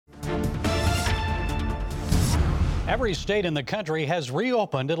Every state in the country has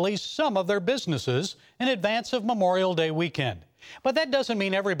reopened at least some of their businesses in advance of Memorial Day weekend. But that doesn't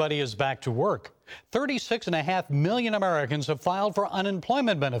mean everybody is back to work. 36.5 million Americans have filed for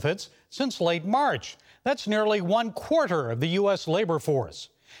unemployment benefits since late March. That's nearly 1/4 of the U.S. labor force.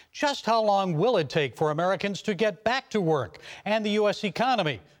 Just how long will it take for Americans to get back to work and the U.S.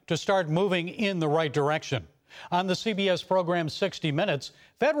 economy to start moving in the right direction? On the CBS program 60 Minutes,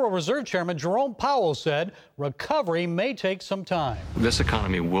 Federal Reserve Chairman Jerome Powell said recovery may take some time. This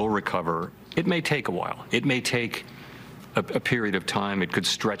economy will recover. It may take a while. It may take a period of time. It could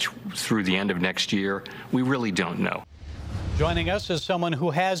stretch through the end of next year. We really don't know. Joining us is someone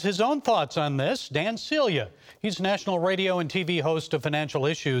who has his own thoughts on this, Dan Celia. He's national radio and TV host of Financial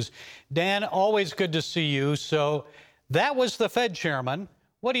Issues. Dan, always good to see you. So that was the Fed chairman.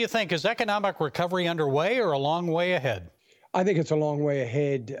 What do you think? Is economic recovery underway or a long way ahead? I think it's a long way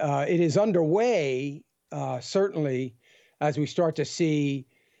ahead. It is underway, certainly, as we start to see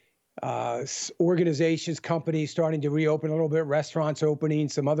organizations, companies starting to reopen a little bit, restaurants opening,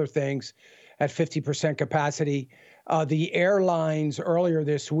 some other things at 50% capacity. The airlines earlier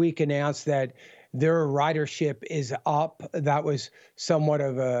this week announced that their ridership is up. That was somewhat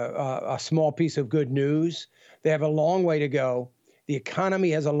of a small piece of good news. They have a long way to go. The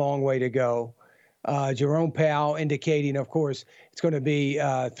economy has a long way to go. Jerome Powell indicating, of course, it's going to be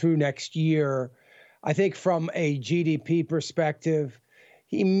through next year. I think from a GDP perspective,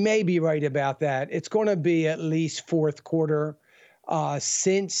 he may be right about that. It's going to be at least fourth quarter.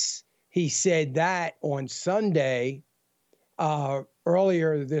 Since he said that on Sunday,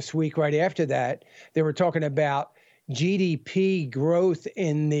 earlier this week, right after that, they were talking about GDP growth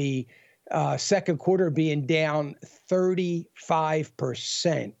in the second quarter being down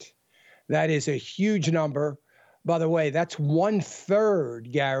 35%. That is a huge number. By the way, that's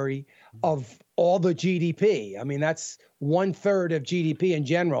 1/3, Gary, of all the GDP. I mean, that's 1/3 of GDP in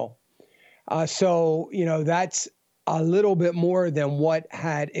general. So, that's a little bit more than what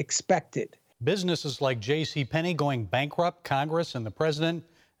had expected. Businesses like JCPenney going bankrupt, Congress and the president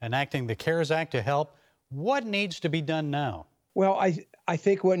enacting the CARES Act to help. What needs to be done now? Well, I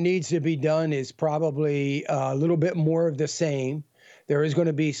think what needs to be done is probably a little bit more of the same. There is going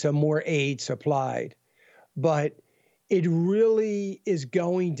to be some more aid supplied, but it really is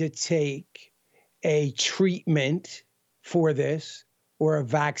going to take a treatment for this, or a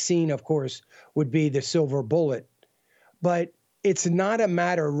vaccine, of course, would be the silver bullet. But it's not a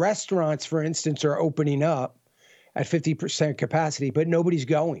matter. Restaurants, for instance, are opening up at 50% capacity, but nobody's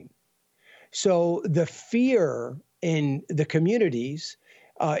going. So the fear in the communities,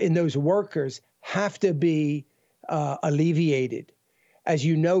 in those workers, have to be alleviated. As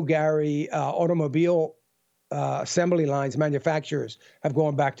you know, Gary, automobile assembly lines, manufacturers have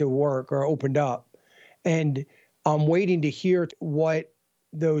gone back to work or opened up. And I'm waiting to hear what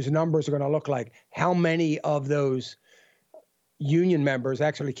those numbers are going to look like. How many of those union members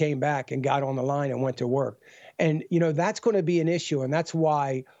actually came back and got on the line and went to work? And, that's going to be an issue. And that's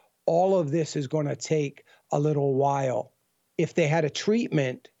why all of this is going to take a little while. If they had a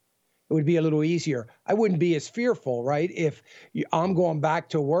treatment, it would be a little easier. I wouldn't be as fearful, right? If I'm going back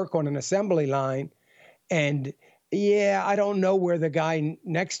to work on an assembly line and, I don't know where the guy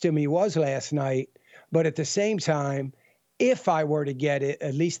next to me was last night, but at the same time, if I were to get it,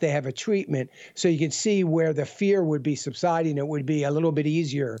 at least they have a treatment. So you can see where the fear would be subsiding. It would be a little bit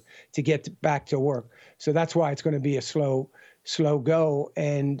easier to get back to work. So that's why it's going to be a slow go.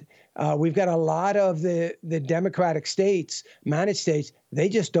 And we've got a lot of the Democratic states, managed states, they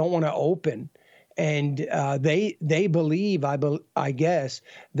just don't want to open. And they believe, I guess,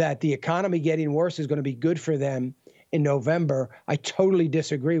 that the economy getting worse is going to be good for them in November. I totally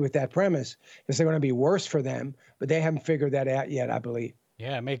disagree with that premise, because they're going to be worse for them, but they haven't figured that out yet, I believe.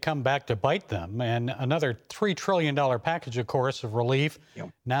 Yeah, it may come back to bite them. And another $3 trillion package, of course, of relief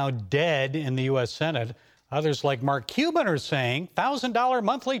now dead in the U.S. Senate. Others like Mark Cuban are saying $1,000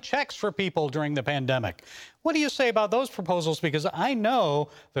 monthly checks for people during the pandemic. What do you say about those proposals? Because I know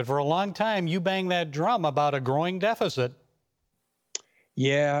that for a long time you banged that drum about a growing deficit.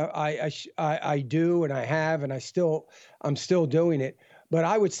 Yeah, I do, and I have, and I'm still doing it. But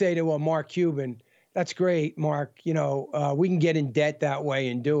I would say to Mark Cuban, that's great, Mark. We can get in debt that way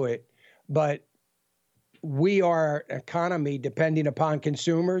and do it. But we are an economy depending upon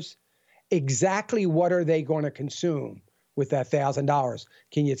consumers. Exactly what are they going to consume with that $1,000?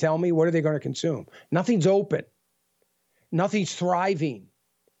 Can you tell me? What are they going to consume? Nothing's open. Nothing's thriving.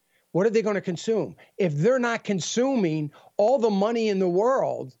 What are they going to consume? If they're not consuming, all the money in the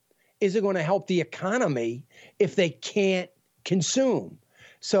world isn't going to help the economy if they can't consume.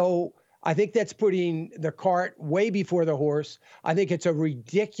 So I think that's putting the cart way before the horse. I think it's a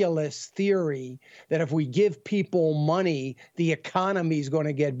ridiculous theory that if we give people money, the economy is going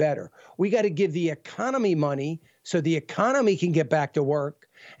to get better. We got to give the economy money so the economy can get back to work.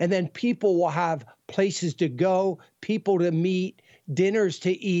 And then people will have places to go, people to meet, dinners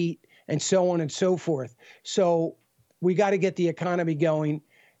to eat, and so on and so forth. So we got to get the economy going.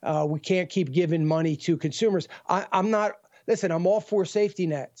 We can't keep giving money to consumers. I'm all for safety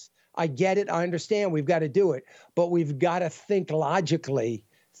nets. I get it. I understand. We've got to do it. But we've got to think logically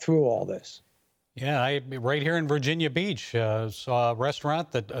through all this. Yeah, right here in Virginia Beach, saw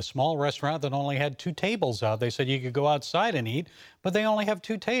a small restaurant that only had 2 tables out. They said you could go outside and eat, but they only have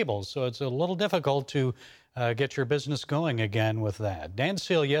 2 tables. So it's a little difficult to get your business going again with that. Dan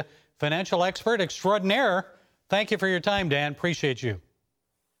Celia, financial expert extraordinaire. Thank you for your time, Dan. Appreciate you.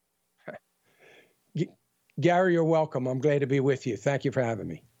 Gary, you're welcome. I'm glad to be with you. Thank you for having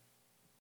me.